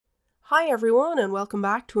Hi everyone and welcome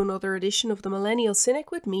back to another edition of the Millennial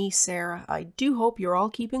Cynic with me, Sarah. I do hope you're all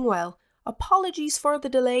keeping well. Apologies for the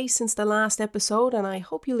delay since the last episode, and I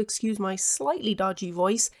hope you'll excuse my slightly dodgy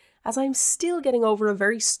voice as I'm still getting over a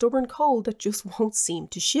very stubborn cold that just won't seem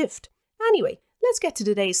to shift. Anyway, let's get to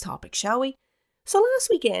today's topic, shall we? So last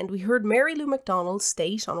weekend we heard Mary Lou McDonald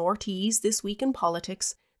state on RT's This Week in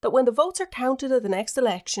Politics that when the votes are counted at the next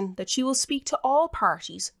election that she will speak to all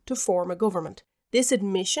parties to form a government. This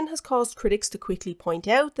admission has caused critics to quickly point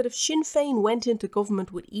out that if Sinn Féin went into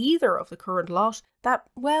government with either of the current lot, that,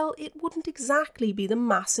 well, it wouldn't exactly be the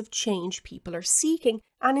massive change people are seeking,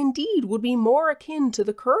 and indeed would be more akin to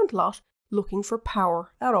the current lot looking for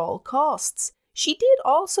power at all costs. She did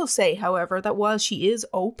also say, however, that while she is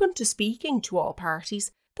open to speaking to all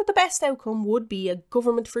parties, that the best outcome would be a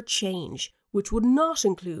government for change, which would not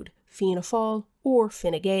include Fianna Fáil or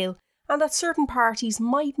Fine Gael, and that certain parties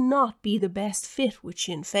might not be the best fit with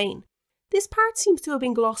Sinn Féin. This part seems to have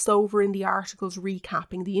been glossed over in the articles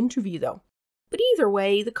recapping the interview though. But either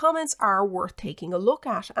way, the comments are worth taking a look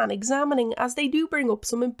at and examining as they do bring up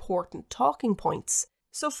some important talking points.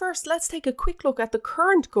 So first, let's take a quick look at the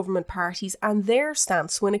current government parties and their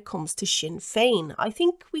stance when it comes to Sinn Féin. I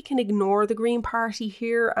think we can ignore the Green Party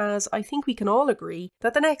here, as I think we can all agree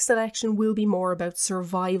that the next election will be more about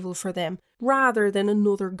survival for them rather than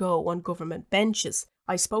another go on government benches.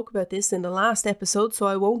 I spoke about this in the last episode, so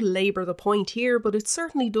I won't labour the point here, but it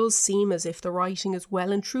certainly does seem as if the writing is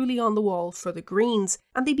well and truly on the wall for the Greens,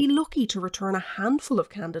 and they'd be lucky to return a handful of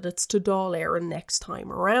candidates to Dáil Éireann next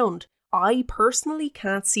time around. I personally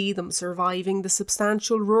can't see them surviving the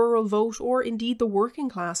substantial rural vote or indeed the working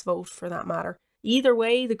class vote for that matter. Either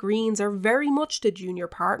way, the Greens are very much the junior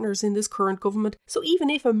partners in this current government, so even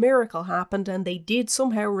if a miracle happened and they did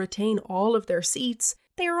somehow retain all of their seats,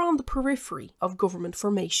 they are on the periphery of government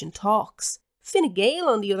formation talks. Fine Gael,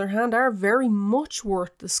 on the other hand, are very much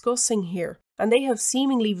worth discussing here, and they have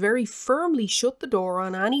seemingly very firmly shut the door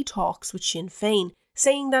on any talks with Sinn Féin,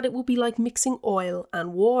 saying that it would be like mixing oil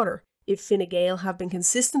and water. If Fine Gael have been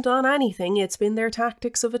consistent on anything, it's been their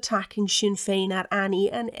tactics of attacking Sinn Féin at any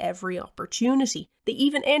and every opportunity. They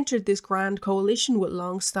even entered this grand coalition with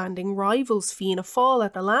long-standing rivals Fianna Fáil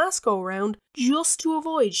at the last go-round just to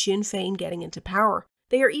avoid Sinn Féin getting into power.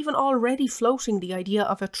 They are even already floating the idea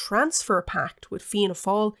of a transfer pact with Fianna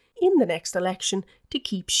Fáil in the next election to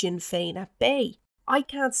keep Sinn Féin at bay. I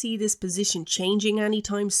can't see this position changing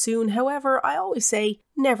anytime soon, however, I always say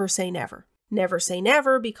never say never. Never say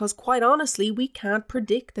never, because quite honestly we can't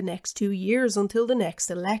predict the next 2 years until the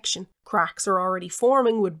next election. Cracks are already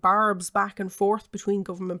forming with barbs back and forth between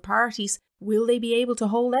government parties. Will they be able to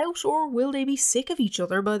hold out, or will they be sick of each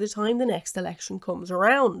other by the time the next election comes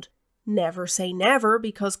around? Never say never,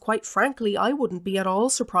 because quite frankly I wouldn't be at all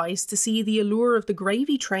surprised to see the allure of the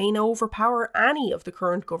gravy train overpower any of the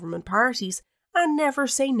current government parties. And never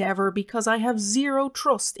say never, because I have zero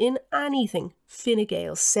trust in anything Fine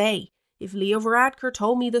Gael say. If Leo Varadkar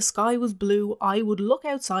told me the sky was blue, I would look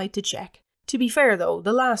outside to check. To be fair though,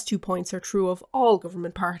 the last 2 points are true of all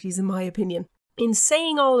government parties in my opinion. In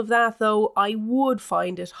saying all of that though, I would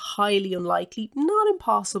find it highly unlikely, not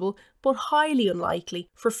impossible, but highly unlikely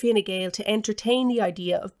for Fine Gael to entertain the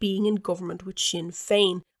idea of being in government with Sinn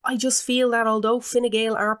Féin. I just feel that although Fine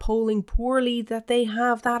Gael are polling poorly, that they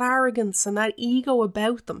have that arrogance and that ego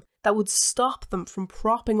about them that would stop them from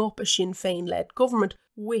propping up a Sinn Féin-led government,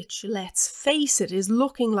 which, let's face it, is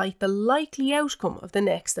looking like the likely outcome of the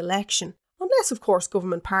next election. Unless, of course,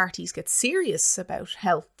 government parties get serious about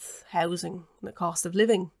health, housing, and the cost of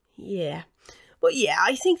living. Yeah. But yeah,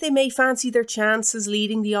 I think they may fancy their chances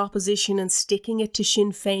leading the opposition and sticking it to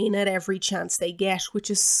Sinn Féin at every chance they get,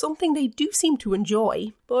 which is something they do seem to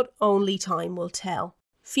enjoy, but only time will tell.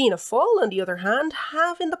 Fianna Fáil, on the other hand,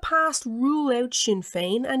 have in the past ruled out Sinn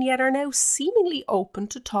Féin and yet are now seemingly open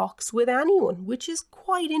to talks with anyone, which is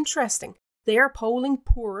quite interesting. They are polling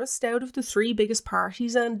poorest out of the 3 biggest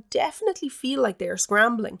parties and definitely feel like they are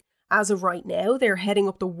scrambling. As of right now, they're heading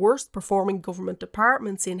up the worst performing government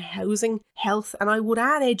departments in housing, health, and I would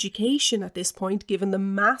add education at this point, given the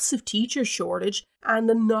massive teacher shortage and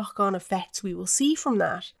the knock-on effects we will see from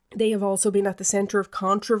that. They have also been at the centre of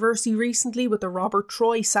controversy recently with the Robert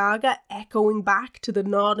Troy saga, echoing back to the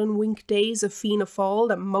nod and wink days of Fianna Fáil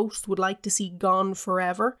that most would like to see gone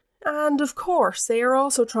forever. And of course, they are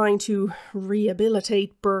also trying to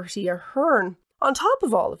rehabilitate Bertie Ahern. On top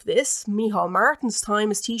of all of this, Micheál Martin's time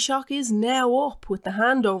as Taoiseach is now up, with the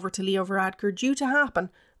handover to Leo Varadkar due to happen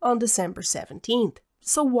on December 17th.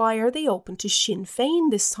 So why are they open to Sinn Féin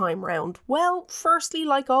this time round? Well, firstly,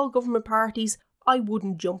 like all government parties, I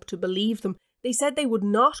wouldn't jump to believe them. They said they would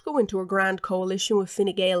not go into a grand coalition with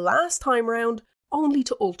Fine Gael last time round, only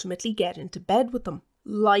to ultimately get into bed with them.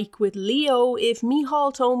 Like with Leo, if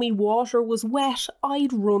Micheál told me water was wet,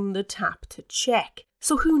 I'd run the tap to check.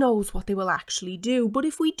 So who knows what they will actually do, but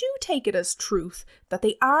if we do take it as truth that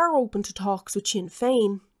they are open to talks with Sinn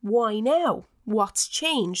Féin, why now? What's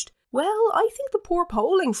changed? Well, I think the poor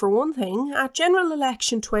polling for one thing. At General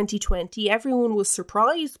Election 2020, everyone was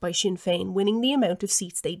surprised by Sinn Féin winning the amount of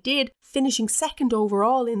seats they did, finishing second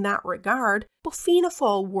overall in that regard, but Fianna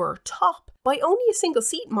Fáil were top. By only a single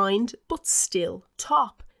seat, mind, but still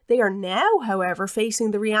top. They are now, however,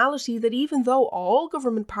 facing the reality that even though all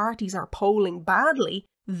government parties are polling badly,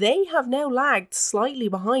 they have now lagged slightly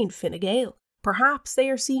behind Fine Gael. Perhaps they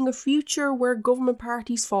are seeing a future where government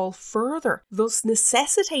parties fall further, thus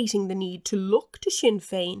necessitating the need to look to Sinn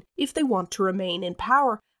Féin if they want to remain in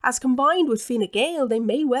power, as combined with Fine Gael they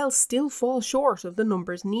may well still fall short of the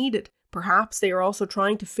numbers needed. Perhaps they are also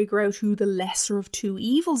trying to figure out who the lesser of two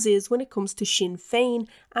evils is when it comes to Sinn Féin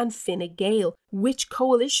and Fine Gael. Which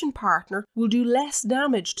coalition partner will do less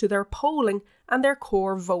damage to their polling and their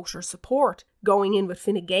core voter support? Going in with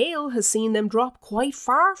Fine Gael has seen them drop quite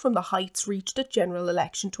far from the heights reached at General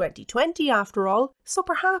Election 2020 after all, so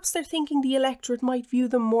perhaps they're thinking the electorate might view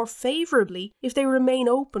them more favourably if they remain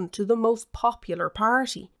open to the most popular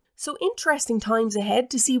party. So interesting times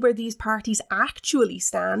ahead to see where these parties actually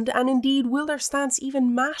stand, and indeed will their stance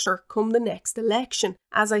even matter come the next election.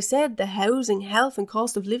 As I said, the housing, health and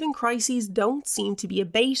cost of living crises don't seem to be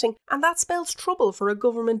abating, and that spells trouble for a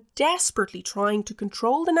government desperately trying to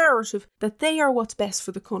control the narrative that they are what's best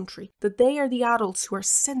for the country, that they are the adults who are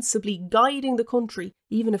sensibly guiding the country,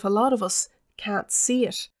 even if a lot of us can't see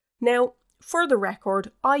it. Now, for the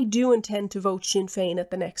record, I do intend to vote Sinn Féin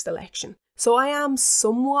at the next election. So I am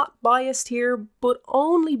somewhat biased here, but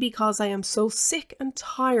only because I am so sick and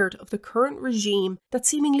tired of the current regime that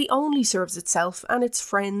seemingly only serves itself and its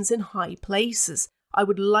friends in high places. I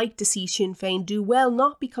would like to see Sinn Féin do well,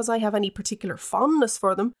 not because I have any particular fondness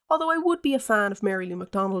for them, although I would be a fan of Mary Lou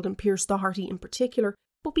McDonald and Pearse Doherty in particular,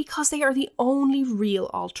 but because they are the only real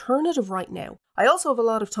alternative right now. I also have a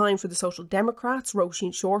lot of time for the Social Democrats,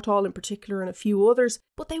 Roisin Shortall in particular and a few others,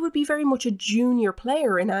 but they would be very much a junior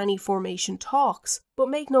player in any formation talks. But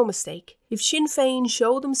make no mistake, if Sinn Féin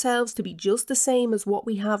show themselves to be just the same as what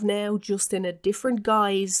we have now, just in a different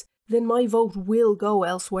guise, then my vote will go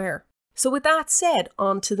elsewhere. So with that said,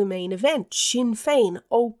 on to the main event, Sinn Féin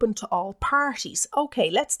open to all parties. Okay,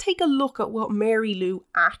 let's take a look at what Mary Lou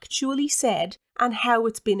actually said and how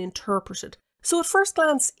it's been interpreted. So at first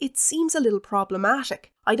glance, it seems a little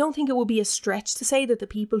problematic. I don't think it would be a stretch to say that the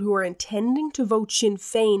people who are intending to vote Sinn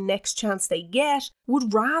Féin next chance they get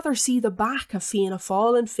would rather see the back of Fianna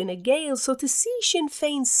Fáil and Fine Gael, so to see Sinn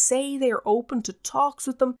Féin say they are open to talks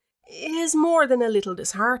with them is more than a little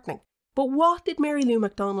disheartening. But what did Mary Lou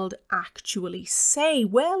McDonald actually say?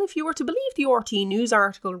 Well, if you were to believe the RTÉ News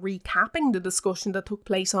article recapping the discussion that took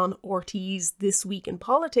place on RTÉ's This Week in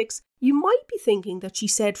Politics, you might be thinking that she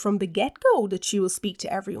said from the get-go that she will speak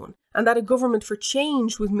to everyone, and that a government for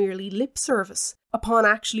change was merely lip service. Upon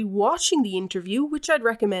actually watching the interview, which I'd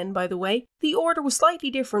recommend by the way, the order was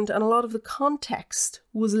slightly different and a lot of the context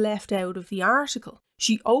was left out of the article.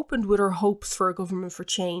 She opened with her hopes for a government for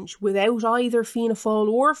change, without either Fianna Fáil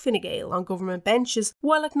or Fine Gael on government benches,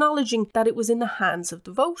 while acknowledging that it was in the hands of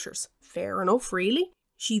the voters. Fair enough, really.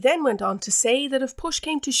 She then went on to say that if push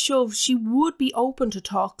came to shove, she would be open to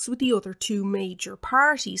talks with the other two major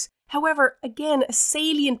parties. However, again, a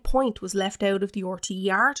salient point was left out of the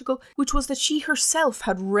RTÉ article, which was that she herself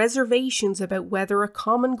had reservations about whether a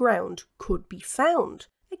common ground could be found.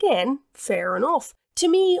 Again, fair enough. To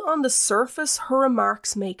me, on the surface, her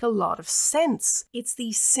remarks make a lot of sense. It's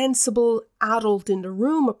the sensible, adult in the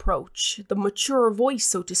room approach, the mature voice,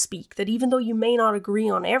 so to speak, that even though you may not agree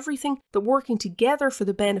on everything, that working together for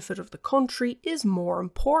the benefit of the country is more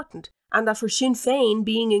important. And that for Sinn Féin,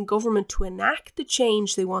 being in government to enact the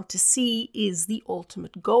change they want to see is the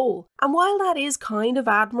ultimate goal. And while that is kind of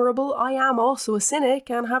admirable, I am also a cynic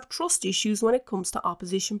and have trust issues when it comes to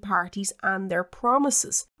opposition parties and their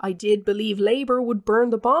promises. I did believe Labour would burn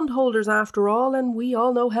the bondholders after all, and we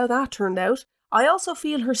all know how that turned out. I also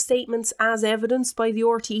feel her statements, as evidenced by the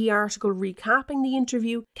RTÉ article recapping the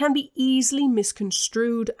interview, can be easily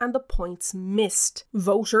misconstrued and the points missed.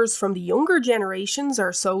 Voters from the younger generations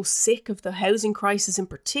are so sick of the housing crisis in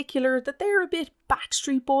particular that they're a bit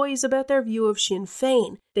Backstreet Boys about their view of Sinn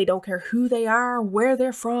Féin. They don't care who they are, where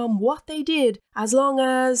they're from, what they did, as long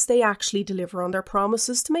as they actually deliver on their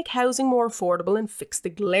promises to make housing more affordable and fix the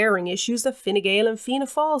glaring issues that Fine Gael and Fianna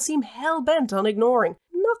Fáil seem hell-bent on ignoring.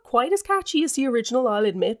 Not quite as catchy as the original, I'll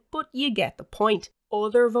admit, but you get the point.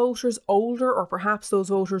 Other voters, older or perhaps those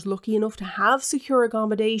voters lucky enough to have secure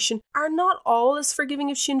accommodation, are not all as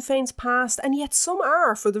forgiving of Sinn Féin's past, and yet some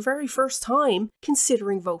are, for the very first time,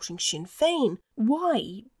 considering voting Sinn Féin.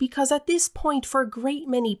 Why? Because at this point, for a great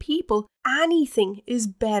many people, anything is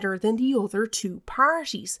better than the other two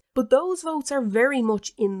parties. But those votes are very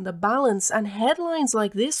much in the balance, and headlines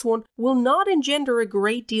like this one will not engender a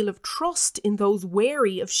great deal of trust in those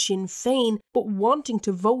wary of Sinn Féin, but wanting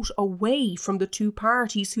to vote away from the two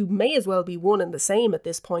parties who may as well be one and the same at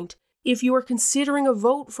this point. If you are considering a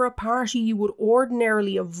vote for a party you would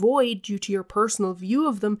ordinarily avoid due to your personal view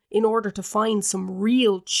of them in order to find some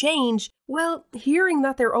real change, well, hearing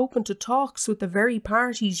that they're open to talks with the very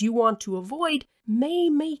parties you want to avoid may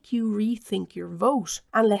make you rethink your vote.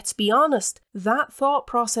 And let's be honest, that thought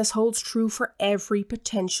process holds true for every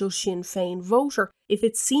potential Sinn Féin voter. If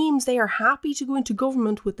it seems they are happy to go into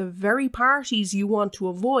government with the very parties you want to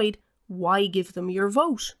avoid, why give them your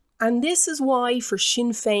vote? And this is why, for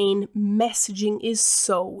Sinn Féin, messaging is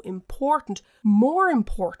so important, more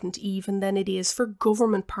important even than it is for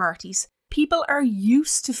government parties. People are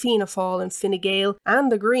used to Fianna Fáil and Fine Gael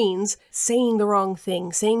and the Greens saying the wrong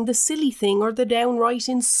thing, saying the silly thing or the downright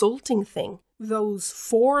insulting thing. Those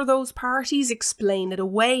for those parties explain it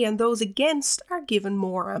away, and those against are given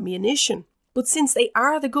more ammunition. But since they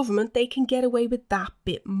are the government, they can get away with that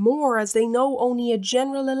bit more, as they know only a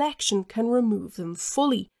general election can remove them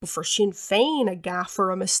fully. But for Sinn Féin, a gaffe or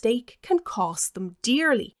a mistake can cost them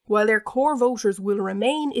dearly. While their core voters will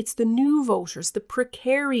remain, it's the new voters, the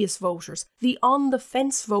precarious voters, the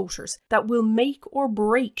on-the-fence voters that will make or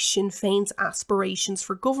break Sinn Féin's aspirations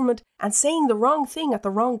for government, and saying the wrong thing at the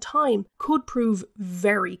wrong time could prove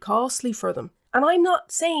very costly for them. And I'm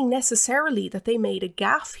not saying necessarily that they made a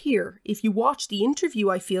gaffe here. If you watch the interview,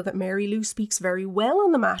 I feel that Mary Lou speaks very well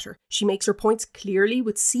on the matter. She makes her points clearly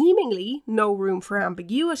with seemingly no room for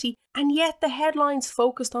ambiguity, and yet the headlines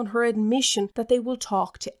focused on her admission that they will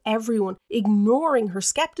talk to everyone, ignoring her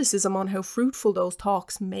scepticism on how fruitful those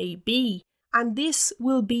talks may be. And this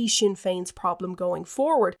will be Sinn Féin's problem going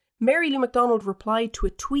forward. Mary Lou McDonald replied to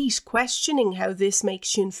a tweet questioning how this makes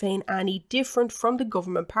Sinn Féin any different from the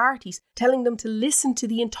government parties, telling them to listen to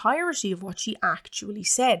the entirety of what she actually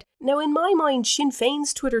said. Now, in my mind, Sinn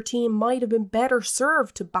Féin's Twitter team might have been better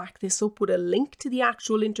served to back this up with a link to the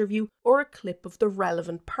actual interview or a clip of the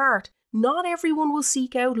relevant part. Not everyone will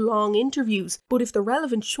seek out long interviews, but if the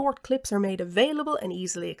relevant short clips are made available and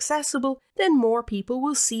easily accessible, then more people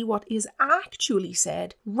will see what is actually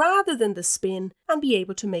said rather than the spin and be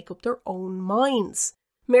able to make up their own minds.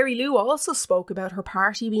 Mary Lou also spoke about her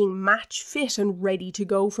party being match fit and ready to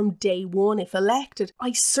go from day one if elected.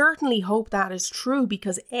 I certainly hope that is true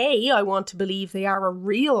because A, I want to believe they are a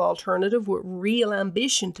real alternative with real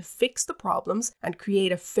ambition to fix the problems and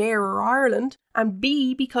create a fairer Ireland, and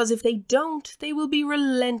B, because if they don't, they will be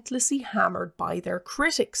relentlessly hammered by their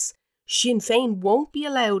critics. Sinn Féin won't be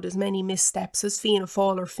allowed as many missteps as Fianna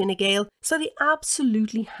Fáil or Fine Gael, so they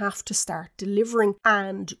absolutely have to start delivering,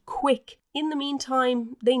 and quick. In the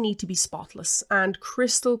meantime, they need to be spotless and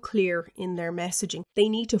crystal clear in their messaging. They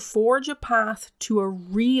need to forge a path to a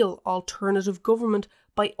real alternative government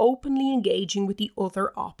by openly engaging with the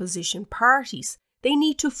other opposition parties. They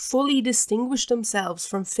need to fully distinguish themselves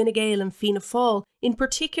from Fine Gael and Fianna Fáil, in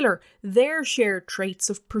particular their shared traits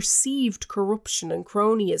of perceived corruption and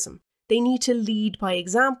cronyism. They need to lead by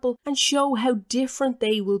example and show how different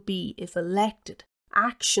they will be if elected.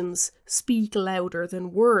 Actions speak louder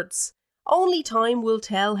than words. Only time will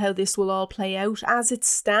tell how this will all play out. As it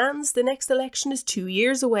stands, the next election is 2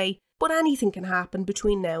 years away, but anything can happen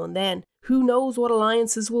between now and then. Who knows what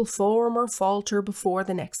alliances will form or falter before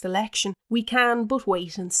the next election? We can but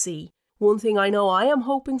wait and see. One thing I know I am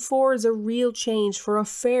hoping for is a real change for a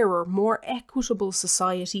fairer, more equitable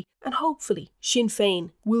society, and hopefully Sinn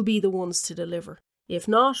Féin will be the ones to deliver. If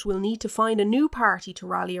not, we'll need to find a new party to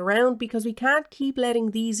rally around because we can't keep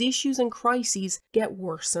letting these issues and crises get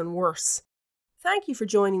worse and worse. Thank you for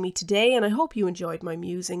joining me today, and I hope you enjoyed my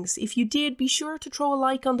musings. If you did, be sure to throw a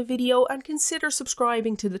like on the video and consider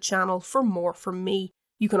subscribing to the channel for more from me.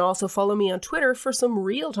 You can also follow me on Twitter for some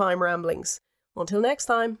real-time ramblings. Until next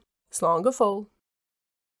time, slán go fóill.